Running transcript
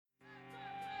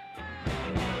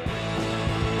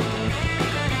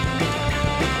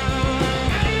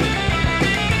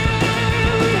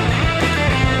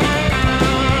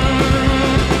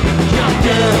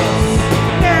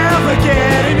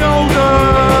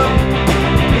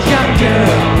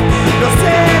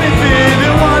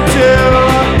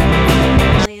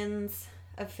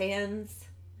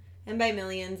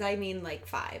millions. I mean, like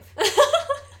 5.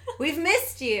 We've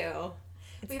missed you.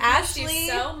 We've Ashley, missed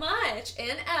you so much.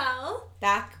 And Elle.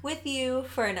 back with you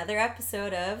for another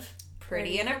episode of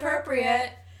Pretty Pretty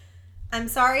Inappropriate. I'm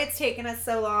sorry it's taken us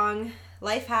so long.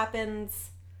 Life happens.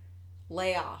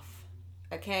 Lay off.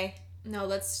 Okay? No,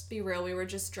 let's be real. We were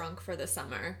just drunk for the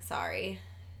summer. Sorry.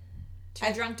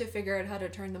 Too drunk to figure out how to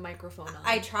turn the microphone on.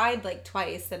 I tried like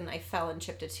twice and I fell and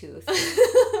chipped a tooth.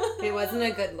 It wasn't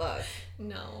a good look.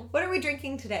 No. What are we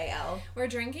drinking today, Elle? We're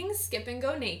drinking Skip and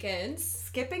Go Nakeds.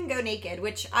 Skip and Go Naked,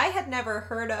 which I had never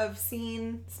heard of,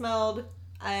 seen, smelled.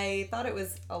 I thought it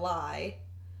was a lie.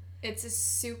 It's a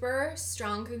super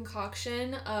strong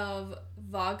concoction of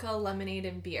vodka, lemonade,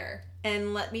 and beer.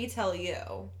 And let me tell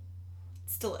you,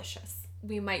 it's delicious.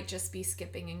 We might just be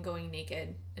skipping and going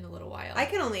naked in a little while. I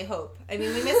can only hope. I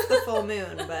mean, we missed the full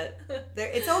moon, but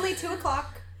it's only 2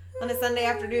 o'clock on a Sunday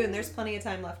afternoon. There's plenty of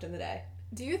time left in the day.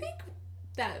 Do you think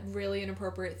that really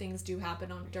inappropriate things do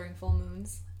happen during full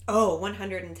moons? Oh,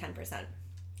 110%.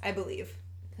 I believe.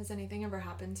 Has anything ever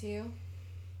happened to you?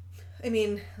 I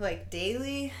mean, like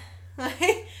daily?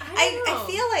 I know.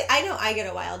 feel like, I know I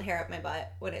get a wild hair up my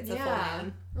butt when it's a full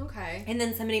moon. Okay. And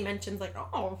then somebody mentions like,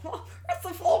 oh, it's a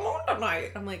full moon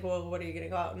tonight. I'm like, well, what are you going to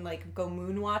go out and like go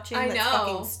moon watching? I That's know.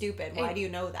 fucking stupid. Why do you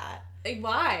know that? Like,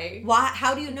 why?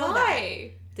 How do you know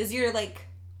Why? that? Does your like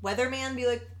weatherman be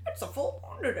like, it's a full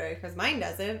moon today? Because mine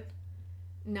doesn't.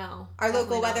 No. Our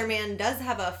local definitely weatherman does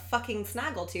have a fucking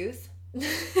snaggletooth. not.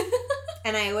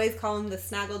 And I always call him the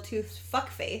snaggletooth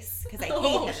fuckface because I hate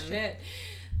Oh, him. shit.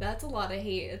 That's a lot of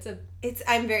hate.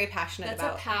 I'm very passionate That's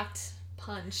about. a packed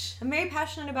punch. I'm very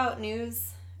passionate about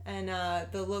news, and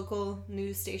the local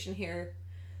news station here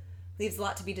leaves a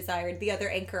lot to be desired. The other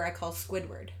anchor I call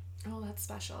Squidward. Oh, that's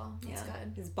special. That's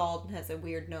good. He's bald and has a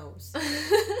weird nose.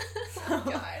 Oh,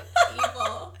 God.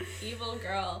 Evil. Evil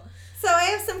girl. So I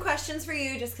have some questions for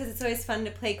you just because it's always fun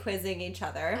to play quizzing each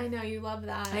other. I know, you love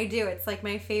that. I do. It's like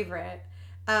my favorite.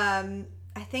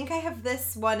 I think I have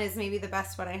this one is maybe the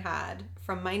best one I had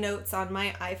from my notes on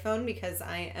my iPhone because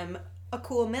I am a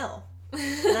cool mill.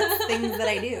 And that's things that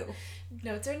I do.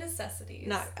 Notes are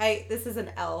necessities. This is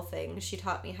an Elle thing. She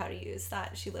taught me how to use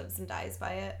that. She lives and dies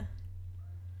by it.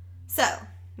 So,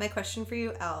 my question for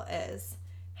you, Elle, is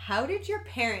how did your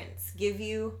parents give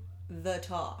you the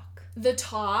talk? The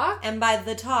talk? And by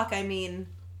the talk, I mean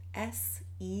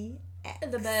S-E-X.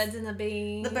 The birds and the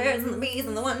bees. The birds and the bees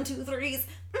and the 1, 2, 3s.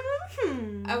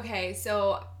 Mm-hmm. Okay,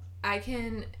 so I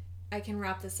can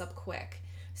wrap this up quick.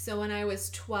 So when I was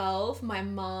 12, my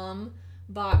mom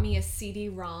bought me a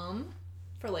CD-ROM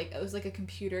for it was like a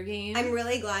computer game. I'm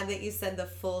really glad that you said the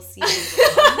full CD.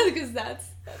 Because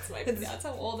that's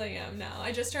how old I am now.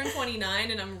 I just turned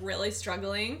 29 and I'm really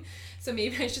struggling. So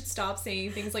maybe I should stop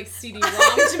saying things like CD-ROM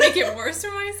to make it worse for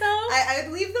myself. I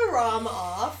would leave the ROM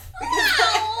off because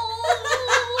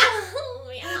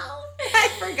I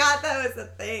forgot that was a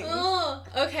thing. Oh,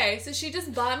 okay, so she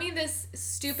just bought me this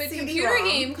stupid CD-ROM. computer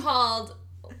game called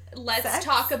Let's Sex?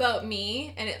 Talk About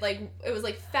Me, and it was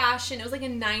like fashion. It was like a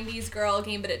 90s girl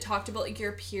game, but it talked about like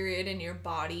your period and your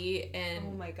body, and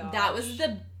Oh my gosh. that was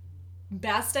the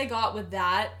best I got with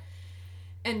that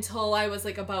until I was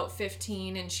like about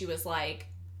 15, and she was like,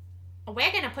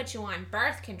 "We're gonna put you on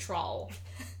birth control,"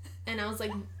 and I was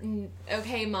like,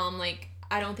 "Okay, Mom, like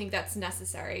I don't think that's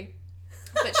necessary."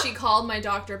 But she called my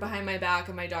doctor behind my back,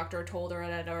 and my doctor told her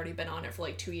that I'd already been on it for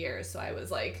like 2 years. So I was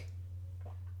like,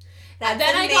 That's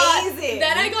then amazing.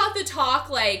 I got the talk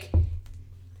like,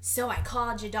 so I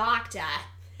called your doctor,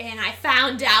 and I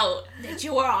found out that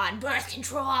you were on birth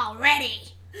control already.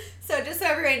 So just so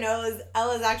everyone knows,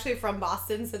 Ella's actually from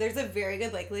Boston, so there's a very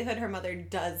good likelihood her mother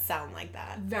does sound like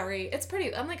that. It's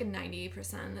pretty, I'm like a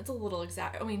 98%. It's a little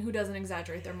I mean, who doesn't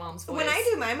exaggerate their mom's voice? When I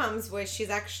do my mom's voice, she's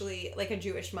actually like a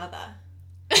Jewish mother.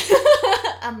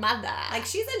 A mother. Like,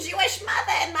 she's a Jewish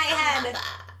mother in my head. Mother.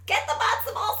 Get the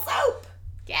matzo ball soap.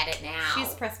 Get it now.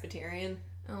 She's Presbyterian,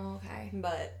 Oh, okay.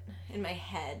 but in my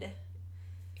head.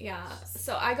 Yeah.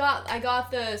 So I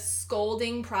got the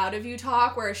scolding proud of you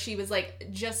talk where she was like,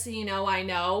 just so you know, I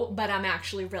know, but I'm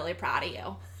actually really proud of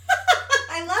you.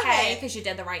 I love Okay, it. because you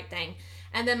did the right thing.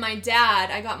 And then my dad,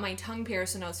 I got my tongue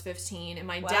pierced when I was 15, and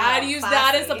my Wow, dad used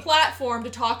that as a classy. platform to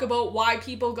talk about why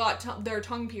people got their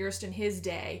tongue pierced in his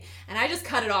day. And I just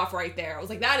cut it off right there. I was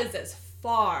like, that is as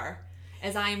far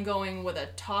as I am going with a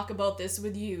talk about this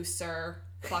with you, sir.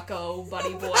 Fucko,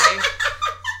 buddy boy.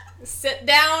 Sit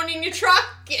down in your truck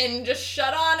and just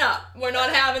shut on up. We're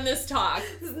not having this talk.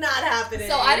 It's not happening.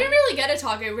 So I didn't really get a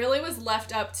talk. It really was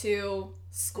left up to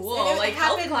school, And it like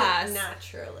health happened class.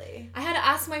 naturally. I had to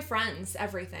ask my friends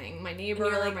everything. My neighbor,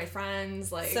 like, my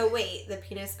friends, like. So wait, the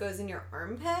penis goes in your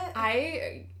armpit?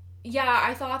 I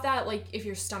thought that, like, if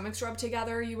your stomachs rubbed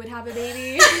together, you would have a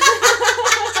baby.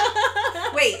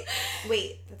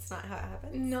 Wait, that's not how it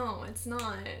happens? No, it's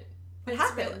not. What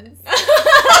happens?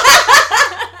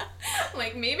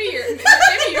 Like, maybe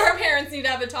your parents need to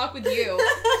have a talk with you.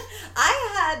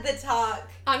 I had the talk.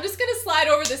 I'm just gonna slide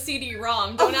over the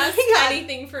CD-ROM. Don't ask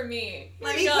anything from me.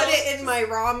 Let me put it in my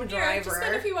ROM driver. Here, just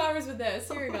spend a few hours with this.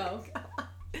 Here you go.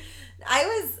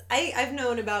 I've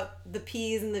known about the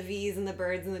P's and the V's and the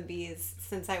birds and the bees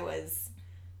since I was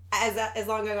as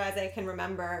long ago as I can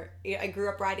remember. I grew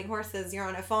up riding horses. You're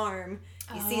on a farm.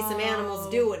 You see some animals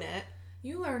doing it.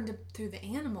 You learned through the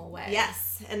animal way.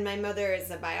 Yes, and my mother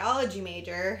is a biology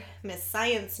major, Miss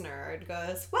Science Nerd,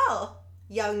 goes, well,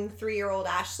 young 3-year-old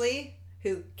Ashley,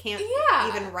 who can't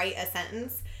even write a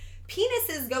sentence,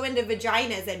 penises go into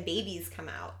vaginas and babies come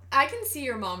out. I can see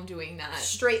your mom doing that.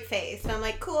 Straight face. And I'm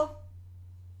like, cool.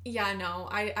 Yeah, no,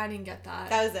 I didn't get that.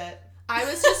 That was it. I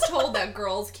was just told that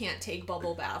girls can't take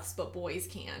bubble baths, but boys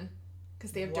can.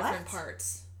 Because they have different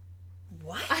parts.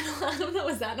 What? I don't know.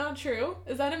 Is that not true?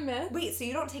 Is that a myth? Wait, so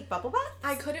you don't take bubble baths?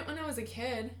 I couldn't when I was a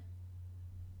kid.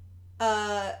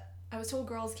 I was told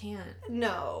girls can't.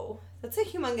 No. That's a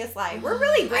humongous lie. We're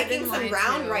really breaking some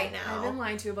ground right now. I've been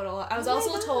lied to about a lot. I was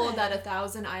also told that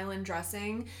 1,000 island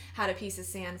dressing had a piece of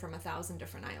sand from 1,000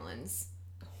 different islands.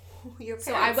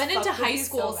 So I went into high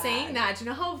school saying that. Do you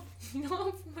know how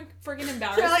friggin'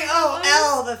 embarrassing? You're like,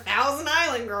 oh, the 1,000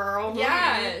 Island girl.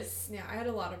 Yes. Yeah, I had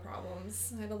a lot of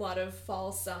problems. I had a lot of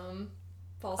false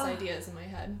ideas in my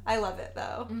head. I love it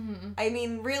though. Mm-hmm. I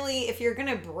mean, really, if you're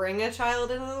gonna bring a child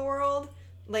into the world,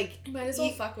 like, you might as well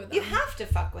fuck with them. You have to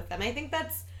fuck with them. I think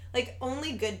that's like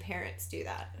only good parents do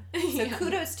that. So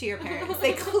kudos to your parents.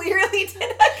 They clearly did a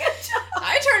good job.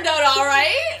 I turned out all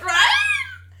right, right?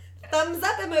 Thumbs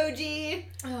up emoji.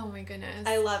 Oh my goodness.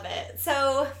 I love it.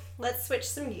 So let's switch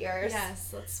some gears.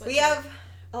 Yes, let's switch. We have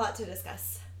a lot to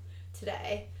discuss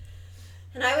today.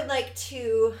 And I would like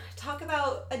to talk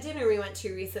about a dinner we went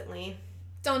to recently.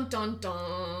 Dun dun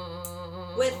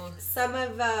dun. With some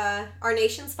of our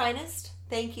nation's finest.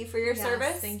 Thank you for your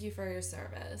service. Thank you for your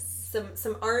service.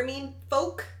 Some army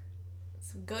folk.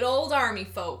 Some good old army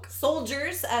folk.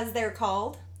 Soldiers, as they're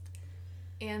called.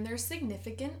 And their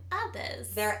significant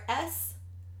others. They're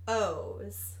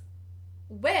SOs.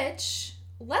 Which,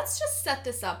 let's just set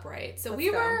this up right. So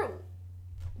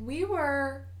we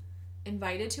were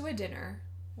invited to a dinner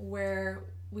where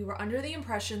we were under the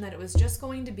impression that it was just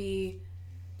going to be,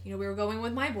 we were going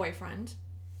with my boyfriend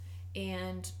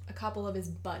and a couple of his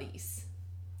buddies.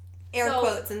 Air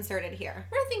quotes inserted here.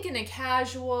 We're thinking a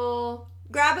casual...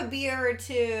 Grab a beer or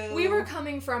two. We were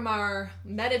coming from our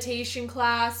meditation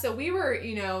class, so we were,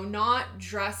 not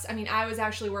dressed. I mean, I was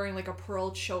actually wearing like a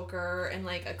pearl choker and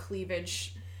like a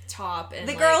cleavage top. And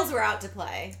the girls were out to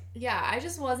play. Yeah, I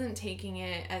just wasn't taking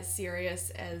it as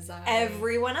serious as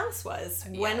everyone else was.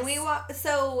 Yes. When we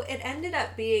so it ended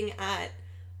up being at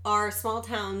our small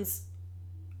town's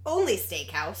only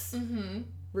steakhouse. Mm-hmm.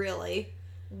 Really.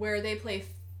 Where they play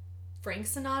Frank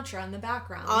Sinatra in the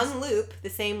background. On loop, the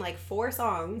same 4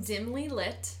 songs. Dimly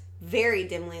lit. Very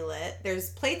dimly lit.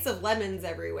 There's plates of lemons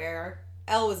everywhere.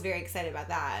 Elle was very excited about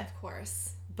that. Of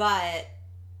course. But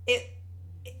it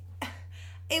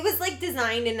was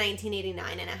designed in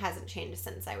 1989 and it hasn't changed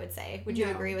since, I would say. Would you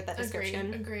agree with that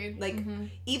description? Agreed.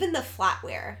 Even the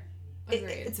flatware.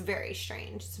 It's very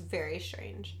strange. It's very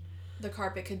strange. The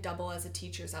carpet could double as a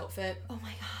teacher's outfit. Oh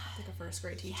my god. Like a first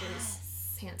grade teacher's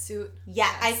pantsuit. Yeah,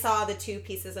 yes. I saw the 2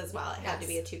 pieces as well. It had to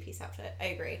be a 2-piece outfit. I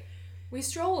agree. We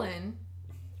stroll in.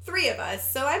 3 of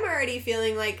us. So I'm already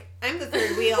feeling like I'm the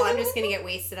third wheel. I'm just going to get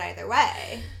wasted either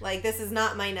way. This is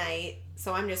not my night,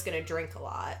 so I'm just going to drink a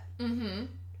lot. Mm-hmm.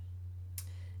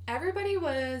 Everybody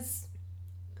was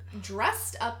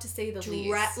dressed up, to say the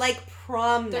least. Like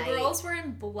prom night. The girls were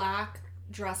in black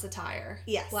dress attire.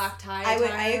 Yes. Black tie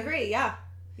attire. I agree, yeah.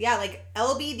 Yeah,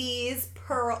 LBDs,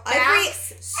 pearl,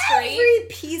 every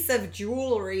piece of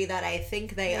jewelry that I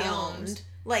think they owned.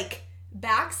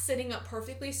 Backs sitting up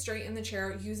perfectly straight in the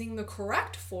chair using the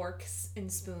correct forks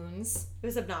and spoons. It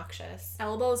was obnoxious.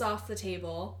 Elbows off the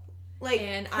table.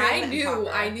 And I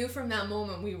knew from that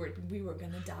moment we were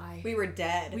gonna die. We were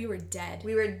dead. We were dead.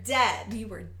 We were dead. We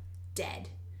were dead.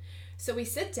 So we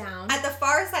sit down. At the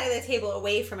far side of the table,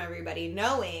 away from everybody,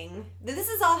 knowing that this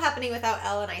is all happening without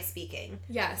Elle and I speaking.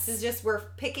 Yes. This is just, we're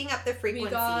picking up the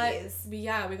frequencies. We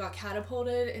got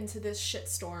catapulted into this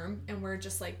shitstorm, and we're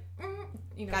just gotta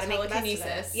make the best of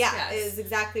it. Yeah, yes. It is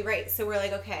exactly right. So we're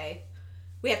like, okay,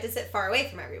 We have to sit far away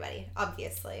from everybody,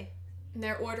 obviously. And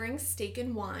they're ordering steak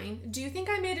and wine. Do you think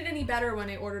I made it any better when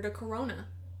I ordered a Corona?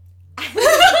 I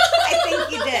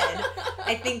think you did.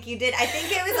 I think you did. I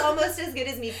think it was almost as good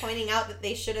as me pointing out that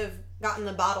they should have gotten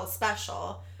the bottle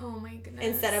special. Oh my goodness.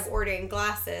 Instead of ordering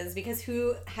glasses, because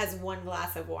who has one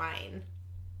glass of wine?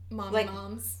 Mommy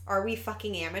moms. Are we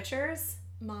fucking amateurs?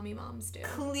 Mommy moms do.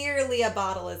 Clearly a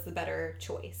bottle is the better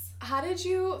choice. How did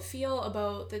you feel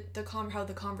about how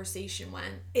the conversation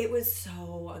went? It was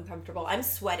so uncomfortable. I'm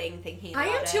sweating thinking about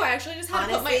it. I am too. I actually just had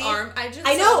to put my arm.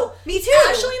 I know. Me too.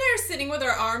 Ashley and I are sitting with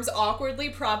our arms awkwardly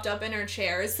propped up in our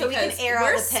chairs so we can air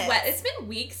out the pits. It's been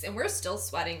weeks and we're still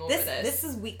sweating over this. This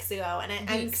is weeks ago, and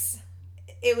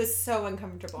it was so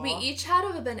uncomfortable. We each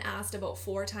had been asked about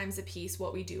 4 times a piece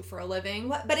what we do for a living.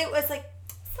 But it was like,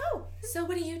 so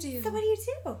what do you do? So what do you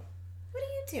do? What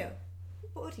do you do?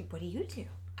 What do you do?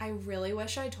 I really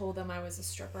wish I told them I was a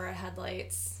stripper at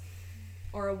Headlights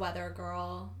or a weather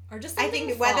girl or just something I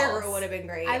think false. weather girl would have been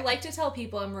great. I like to tell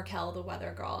people I'm Raquel the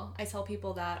weather girl. I tell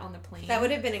people that on the plane. That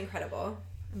would have been incredible.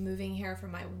 I'm moving here for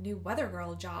my new weather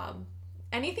girl job.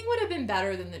 Anything would have been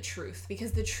better than the truth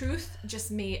because the truth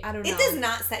just I don't know. It does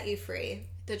not set you free.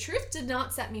 The truth did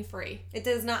not set me free. It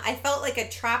does not. I felt like a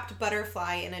trapped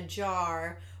butterfly in a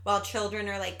jar while children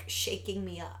are like shaking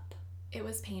me up. It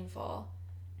was painful.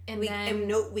 And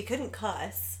we couldn't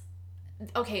cuss.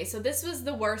 Okay, so this was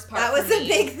the worst part. That was the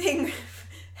big thing.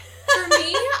 For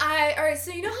me, alright,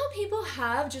 so you know how people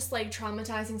have just like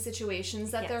traumatizing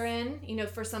situations that they're in? You know,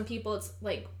 for some people it's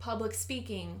like public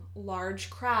speaking, large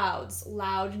crowds,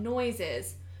 loud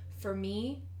noises. For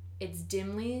me, it's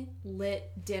dimly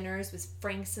lit dinners with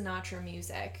Frank Sinatra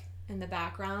music in the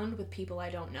background with people I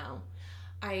don't know.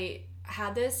 I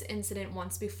had this incident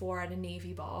once before at a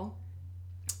Navy ball.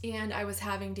 And I was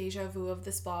having deja vu of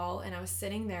this ball, and I was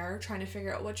sitting there trying to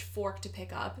figure out which fork to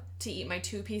pick up to eat my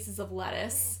 2 pieces of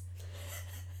lettuce.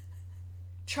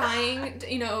 Trying,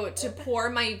 to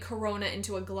pour my Corona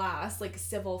into a glass like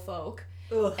civil folk.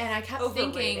 Ugh, and I kept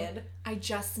thinking, I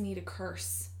just need a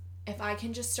curse. If I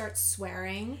can just start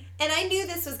swearing. And I knew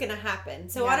this was going to happen.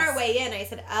 So on our way in, I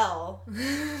said, Elle,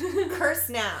 curse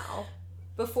now.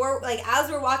 Before, as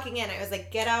we're walking in, I was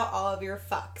like, get out all of your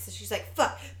fucks. So she's like,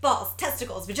 fuck, balls,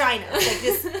 testicles, vagina.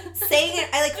 Just saying it.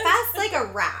 I fast like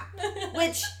a rap,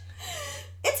 which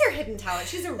it's her hidden talent.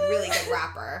 She's a really good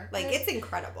rapper. It's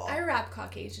incredible. I rap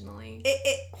Caucasianly.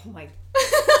 Oh my.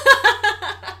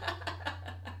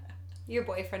 Your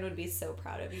boyfriend would be so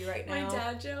proud of you right now. My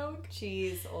dad joke.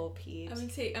 Jeez, old Pete.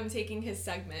 I'm taking his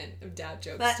segment of dad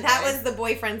jokes today. That was the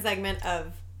boyfriend segment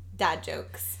of dad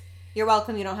jokes. You're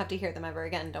welcome. You don't have to hear them ever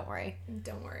again. Don't worry.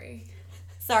 Don't worry.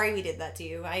 Sorry we did that to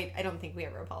you. I don't think we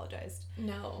ever apologized.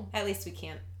 No. At least we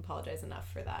can't apologize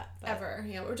enough for that. But. Ever.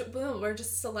 Yeah, we're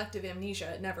just selective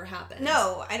amnesia. It never happened.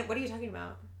 No. What are you talking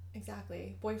about?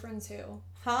 Exactly. Boyfriends who?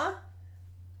 Huh?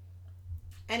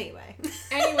 Anyways,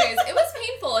 it was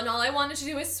painful, and all I wanted to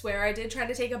do was swear. I did try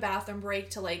to take a bathroom break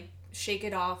to, shake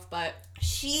it off, but...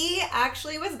 She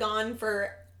actually was gone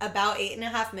for about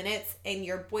 8.5 minutes, and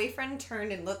your boyfriend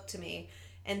turned and looked to me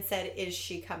and said, "Is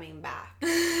she coming back?" and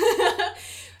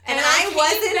I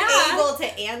wasn't able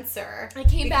to answer. I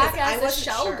came back as a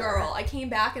shell girl. I came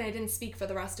back and I didn't speak for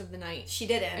the rest of the night. She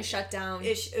didn't. I shut down.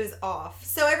 It was off.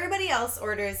 So everybody else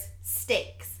orders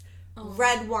steaks,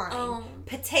 red wine,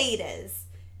 potatoes.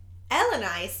 Elle and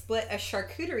I split a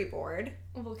charcuterie board.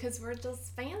 Well, because we're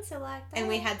just fancy like that. And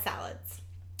we had salads.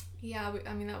 Yeah,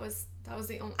 that was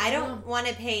the only... I don't want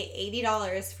to pay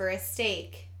 $80 for a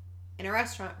steak in a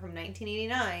restaurant from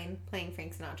 1989 playing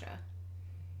Frank Sinatra.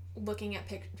 Looking at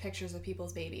pictures of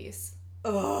people's babies.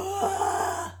 Ugh.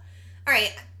 All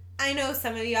right. I know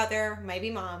some of you out there might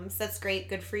be moms. That's great.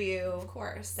 Good for you. Of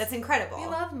course. That's incredible. We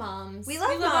love moms. We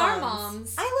love our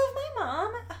moms. I love my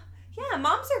mom. Yeah,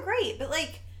 moms are great, but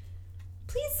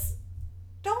please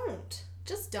don't.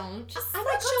 Just don't. I'm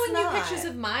not showing you pictures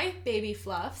of my baby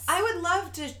fluffs. I would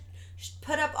love to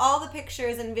put up all the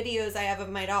pictures and videos I have of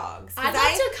my dogs. I'd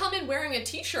like to come in wearing a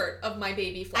t-shirt of my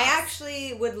baby fluffs. I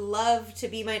actually would love to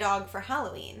be my dog for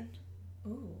Halloween.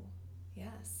 Ooh,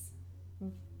 yes.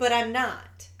 But I'm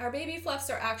not. Our baby fluffs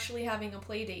are actually having a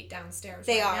play date downstairs.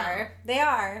 They right are. Now. They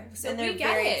are. So and they're we get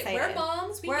very it. excited. We're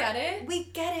moms. We get it. We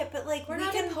get it, but we're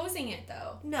not imposing it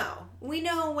though. No. We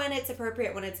know when it's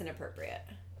appropriate, when it's inappropriate.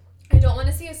 I don't want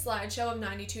to see a slideshow of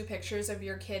 92 pictures of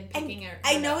your kid picking it.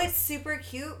 I know it's super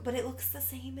cute, but it looks the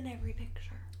same in every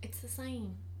picture. It's the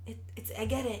same. It's I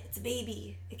get it. It's a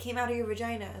baby. It came out of your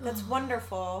vagina. That's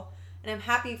wonderful. And I'm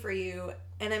happy for you.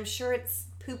 And I'm sure its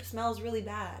poop smells really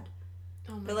bad.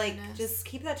 Oh my but goodness. Just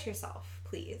keep that to yourself,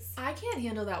 please. I can't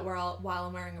handle that while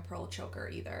I'm wearing a pearl choker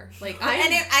either. Like I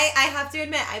have to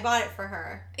admit, I bought it for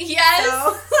her. Yes.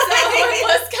 So it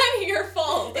was kind of your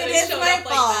fault that It it is showed my up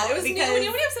like that. It was fault new when you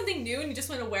because- have something new and you just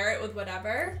want to wear it with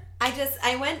whatever.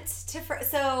 I went to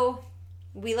so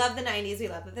we love the 90s. We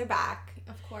love that they're back.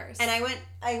 Of course. And I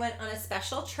went on a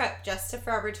special trip just to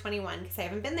Forever 21 because I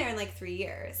haven't been there in like 3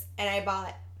 years. And I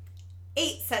bought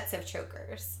 8 sets of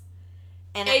chokers.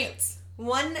 And 8.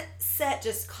 One set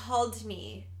just called to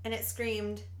me and it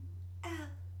screamed, "Ow,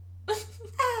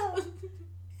 ow,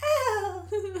 ow."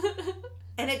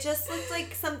 And it just looked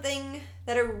like something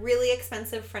that a really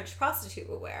expensive French prostitute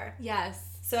would wear. Yes.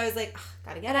 So I was like,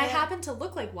 gotta get And it. I happened to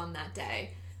look like one that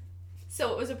day.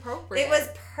 So it was appropriate. It was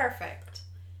perfect.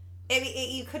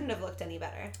 You couldn't have looked any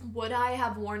better. Would I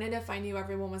have worn it if I knew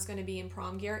everyone was going to be in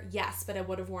prom gear? Yes, but I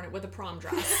would have worn it with a prom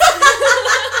dress.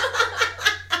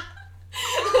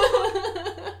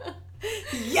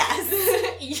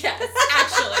 Yes. Yes,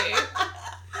 actually.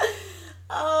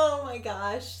 Oh my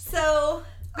gosh. So,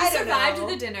 We I don't survived know.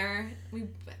 the dinner. We're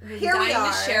Here we dying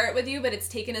are. to share it with you, but it's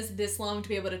taken us this long to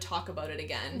be able to talk about it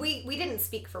again. We didn't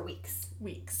speak for weeks.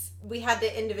 Weeks. We had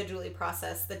to individually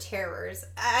process the terrors.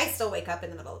 I still wake up in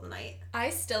the middle of the night. I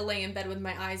still lay in bed with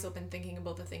my eyes open thinking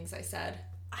about the things I said.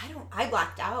 I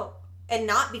blacked out. And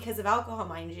not because of alcohol,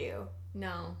 mind you.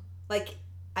 No. Like,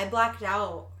 I blacked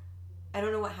out. I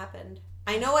don't know what happened.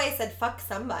 I know I said fuck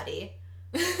somebody.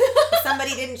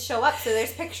 Somebody didn't show up, so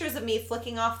there's pictures of me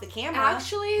flicking off the camera.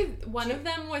 Actually, one of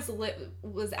them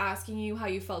was asking you how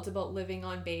you felt about living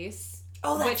on base.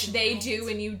 Oh, that's which they right. do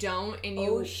and you don't, and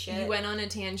Oh, shit. you went on a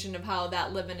tangent of how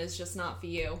that living is just not for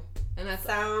you. And that's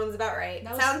Sounds about right.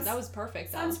 that was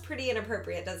perfect. Sounds pretty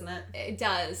inappropriate, doesn't it? It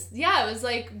does. Yeah, it was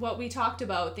like what we talked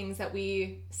about, things that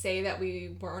we say that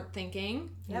we weren't thinking.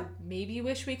 Yep. Maybe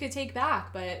wish we could take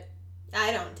back, but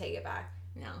I don't take it back.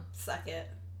 no. Suck it.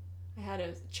 I had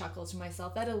to chuckle to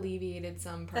myself. That alleviated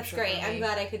some pressure. That's great. from me. I'm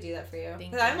glad I could do that for you.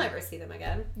 Thank Because I'll you. never see them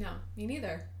again. No, me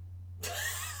neither.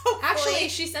 Hopefully. Actually,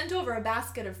 she sent over a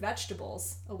basket of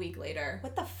vegetables a week later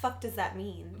What the fuck does that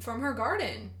mean? from her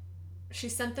garden. She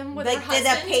sent them with Like, her husband.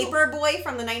 did a paper boy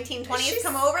from the 1920s She's-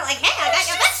 come over? Like, hey, I got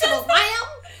your vegetables,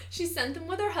 ma'am! She sent them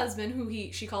with her husband,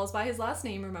 who she calls by his last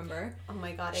name, remember? Oh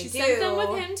my god, She I do. sent them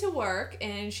with him to work,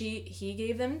 and he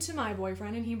gave them to my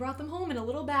boyfriend, and he brought them home in a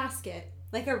little basket.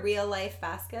 Like a real life A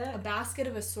basket? basket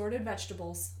of assorted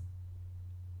vegetables.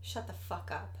 Shut the fuck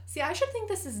up. See, I should think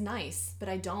this is nice, but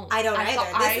I don't. I don't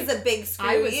thought- either. This is a big screw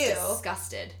I was you.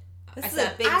 disgusted. This I is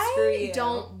said, a big screw you. I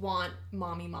don't want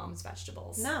mom's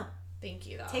vegetables. No. Thank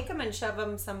you, though. Take them and shove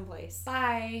them someplace.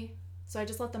 Bye. So I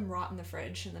just let them rot in the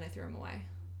fridge, and then I threw them away.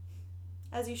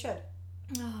 As you should.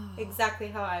 Exactly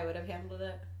how I would have handled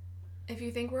it. If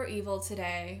you think we're evil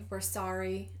today, we're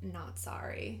sorry, not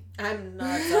sorry. I'm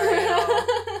not sorry at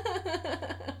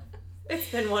all. It's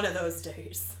been one of those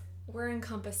days. We're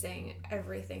encompassing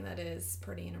everything that is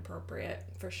pretty inappropriate,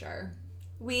 for sure.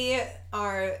 We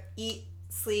are Eat,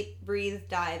 Sleep, Breathe,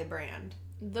 Die, the brand.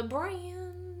 The brand.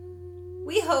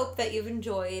 We hope that you've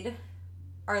enjoyed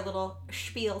our little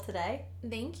spiel today.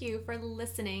 Thank you for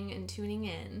listening and tuning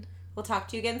in. We'll talk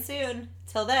to you again soon.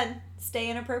 Till then, stay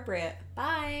inappropriate.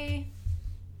 Bye.